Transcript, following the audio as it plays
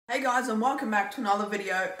Hey guys, and welcome back to another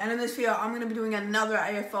video. And in this video I'm going to be doing another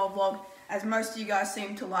AFL vlog, as most of you guys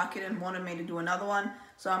seem to like it and wanted me to do another one.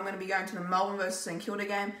 So I'm going to be going to the Melbourne versus Kilda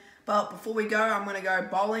game. But before we go, I'm going to go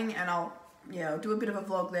bowling and I'll do a bit of a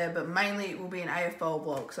vlog there, but mainly it will be an AFL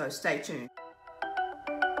vlog, so stay tuned.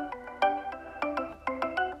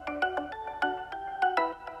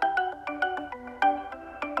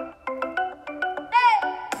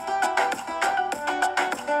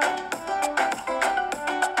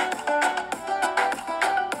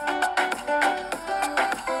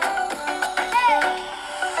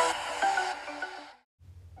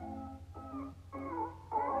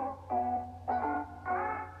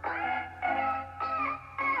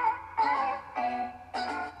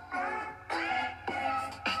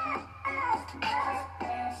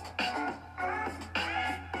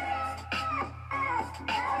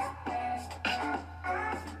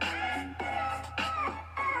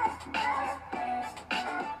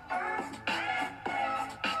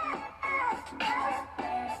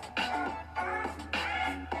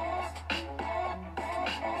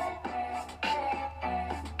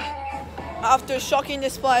 After a shocking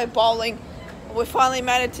display of bowling, we finally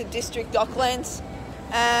made it to District Docklands,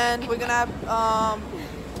 and we're gonna have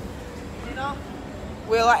dinner.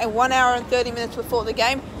 We're like 1 hour and 30 minutes before the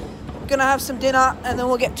game. We're gonna have some dinner and then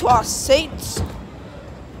we'll get to our seats.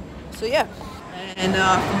 So yeah. And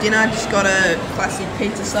for dinner, just got a classic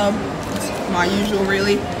pizza sub. It's my usual,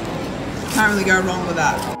 really. Can't really go wrong with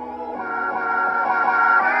that.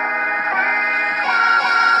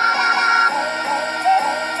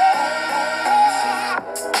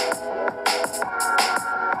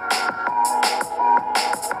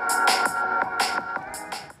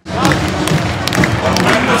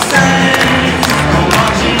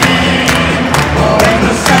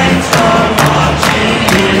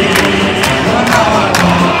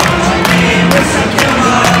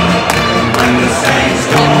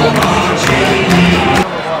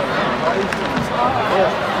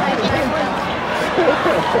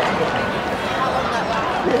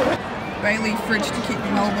 Bailey Fridge to kick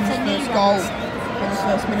Melbourne's first goal for the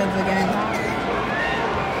first minute of the game.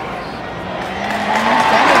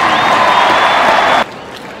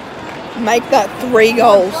 Make that 3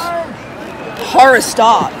 goals. Horror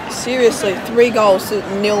start. Seriously, 3 goals to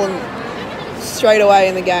 0 and straight away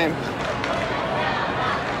in the game.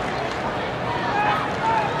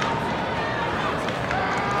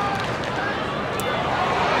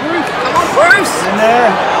 Come on, Bruce! In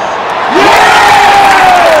there.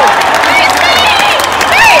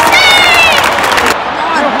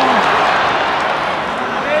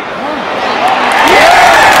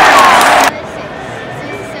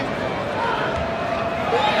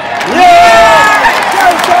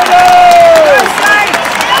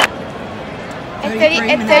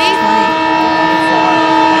 And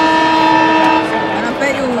I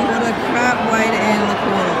bet you what a crap way to end the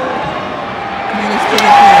quarter.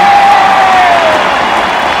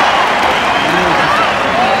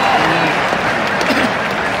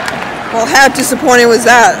 Well, how disappointing was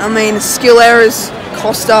that? I mean, skill errors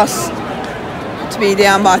cost us to be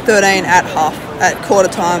down by 13 at quarter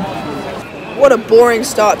time. What a boring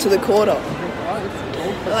start to the quarter.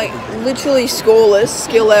 Like, literally scoreless,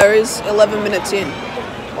 skill errors, 11 minutes in.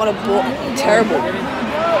 What a terrible.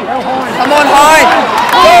 Come on, Hyde!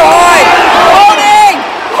 Go, Hyde! Holding!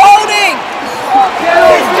 Holding!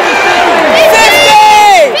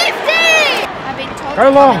 50! 50! I've been told Go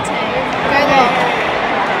long. Go long.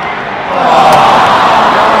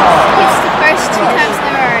 It's the first 2 times in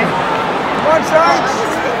a row. Come on, Saints!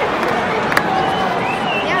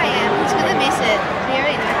 Yeah, I am. He's going to miss it. We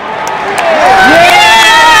already know.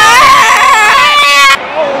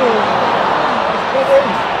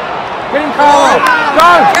 Get him, Carlo!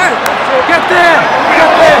 Go! Go! Get there!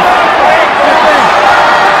 Get there!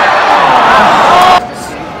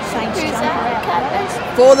 Who's that?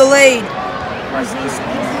 For the lead.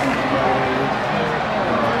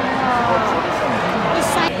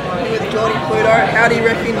 With Jordy Pluto, how do you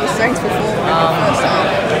reckon the Saints performed in the first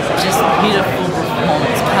half? Just beautiful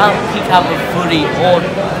performance. Can't pick up a footy or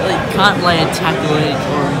can't lay a tackle in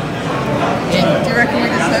or. Do you reckon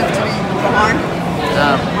we deserve to be behind?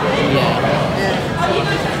 Yeah.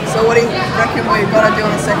 So what do you reckon we've got to do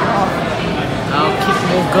in the second half? Kick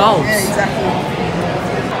more goals. Yeah, exactly.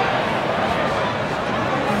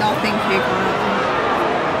 Nothing kick on it.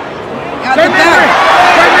 Out the back.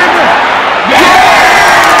 Yeah!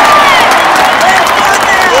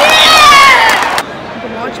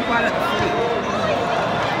 Watch it right at the footy.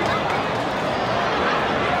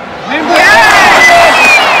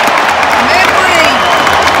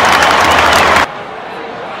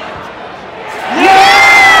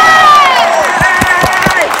 Yeah!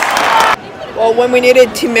 Well, when we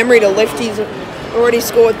needed Tim Memory to lift, he's already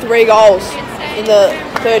scored 3 goals in the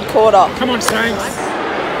 3rd quarter. Come on, Saints.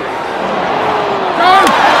 Go!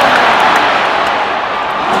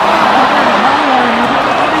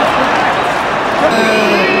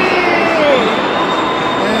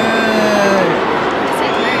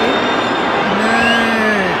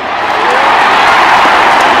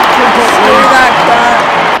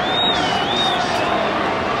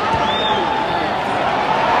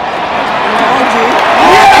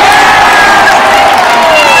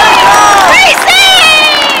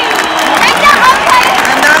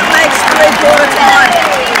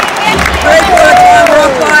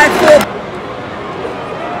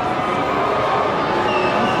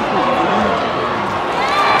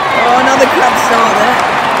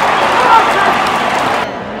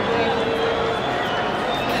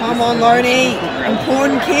 Come on, Loney.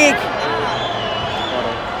 Important kick.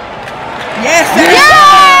 Yes!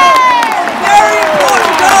 Very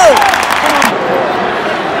important goal.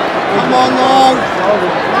 Come on, Long.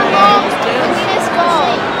 Come on, this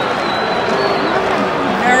goal.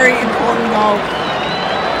 Very important goal.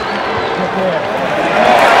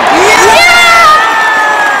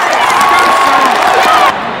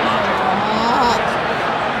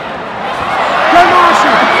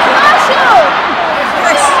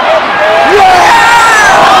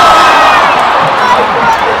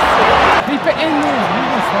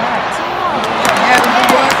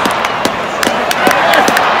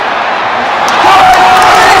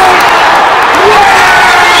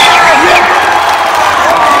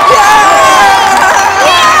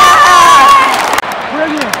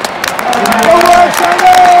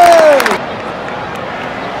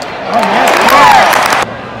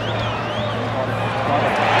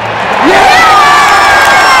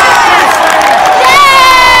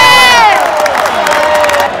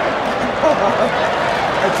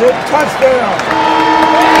 Touchdown!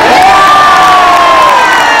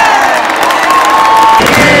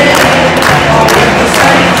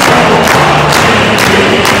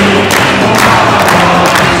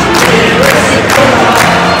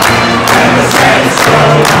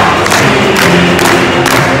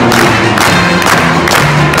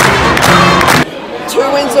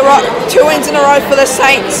 2 wins in a row for the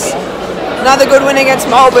Saints. Another good win against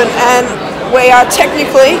Melbourne, and we are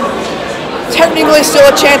technically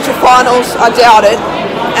still a chance for finals, I doubt it.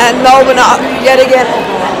 And Melbourne are yet again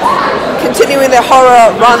continuing their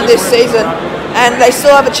horror run this season, and they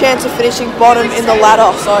still have a chance of finishing bottom in the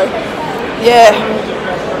ladder. So yeah,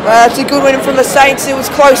 it's a good win from the Saints. It was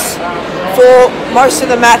close for most of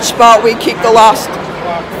the match, but we kicked the last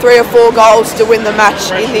 3 or 4 goals to win the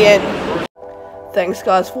match in the end. Thanks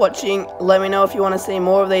guys for watching. Let me know if you want to see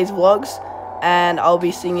more of these vlogs, and I'll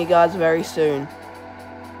be seeing you guys very soon.